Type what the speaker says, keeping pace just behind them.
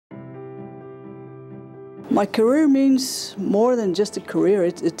My career means more than just a career.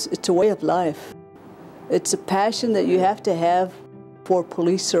 It's a way of life. It's a passion that you have to have for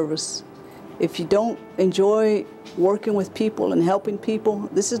police service. If you don't enjoy working with people and helping people,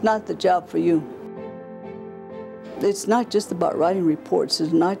 this is not the job for you. It's not just about writing reports.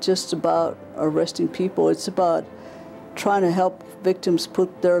 It's not just about arresting people. It's about trying to help victims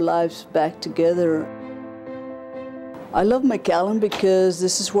put their lives back together. I love McAllen because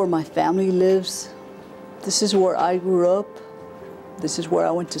this is where my family lives. This is where I grew up. This is where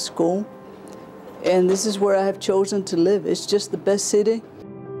I went to school. And this is where I have chosen to live. It's just the best city.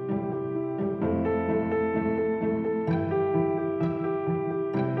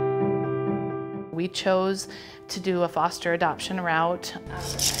 We chose to do a foster adoption route.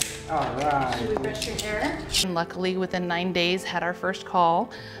 All right. Should we brush your hair? And luckily, within 9 days, had our first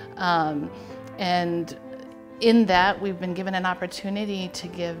call. And in that, we've been given an opportunity to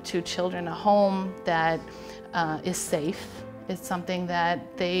give 2 children a home that is safe. It's something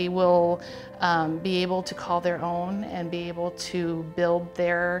that they will be able to call their own and be able to build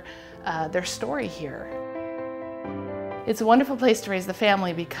their story here. It's a wonderful place to raise the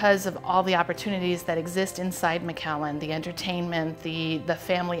family because of all the opportunities that exist inside McAllen, the entertainment, the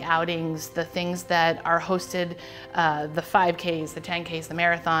family outings, the things that are hosted, the 5Ks, the 10Ks, the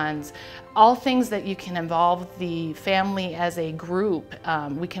marathons, all things that you can involve the family as a group.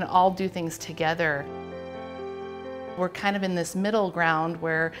 We can all do things together. We're kind of in this middle ground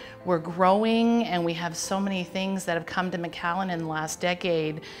where we're growing and we have so many things that have come to McAllen in the last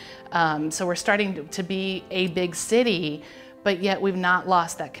decade. So we're starting to be a big city, but yet we've not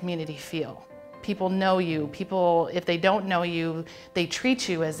lost that community feel. People know you. People, if they don't know you, they treat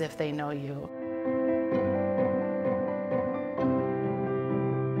you as if they know you.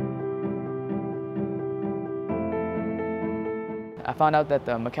 I found out that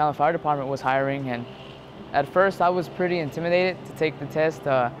the McAllen Fire Department was hiring, and at first I was pretty intimidated to take the test.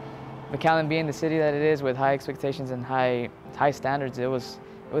 McAllen being the city that it is with high expectations and high standards, it was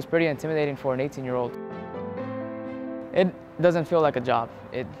pretty intimidating for an 18-year-old. It doesn't feel like a job.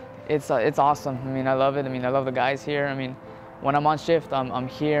 It's awesome. I mean, I love it. I mean, I love the guys here. I mean, when I'm on shift, I'm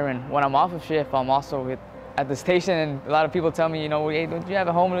here, and when I'm off of shift, I'm also at the station. And a lot of people tell me, you know, hey, don't you have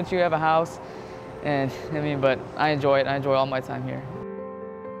a home? Don't you have a house? And I mean, but I enjoy it. I enjoy all my time here.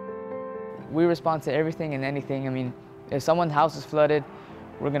 We respond to everything and anything. I mean, if someone's house is flooded,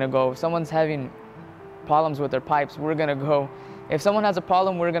 we're gonna go. If someone's having problems with their pipes, we're gonna go. If someone has a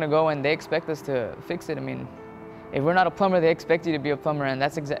problem, we're gonna go, and they expect us to fix it. I mean, if we're not a plumber, they expect you to be a plumber, and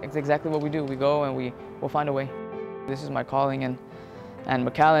that's exactly what we do. We go and we'll find a way. This is my calling, and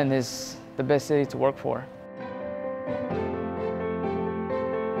McAllen is the best city to work for.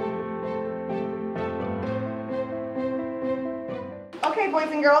 Okay, boys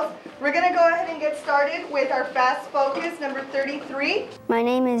and girls, we're gonna go ahead and get started with our fast focus number 33. My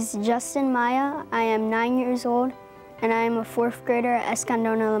name is Justin Maya. I am 9 years old, and I am a 4th grader at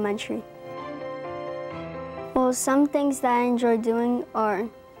Escandon Elementary. Well, some things that I enjoy doing are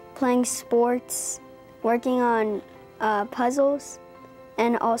playing sports, working on puzzles,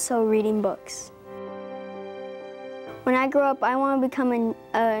 and also reading books. When I grow up, I want to become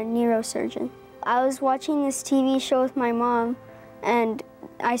a neurosurgeon. I was watching this TV show with my mom, and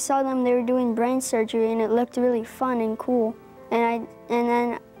I saw they were doing brain surgery, and it looked really fun and cool. And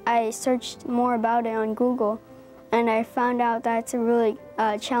then I searched more about it on Google, and I found out that it's a really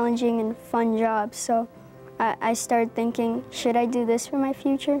challenging and fun job. So I started thinking, should I do this for my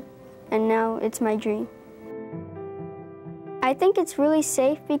future? And now it's my dream. I think it's really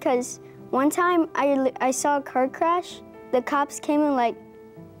safe because one time I saw a car crash. The cops came in like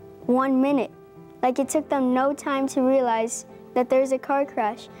 1 minute. Like, it took them no time to realize that there's a car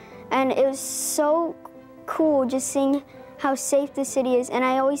crash. And it was so cool just seeing how safe the city is. And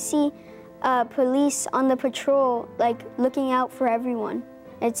I always see police on the patrol, like, looking out for everyone.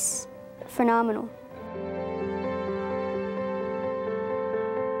 It's phenomenal.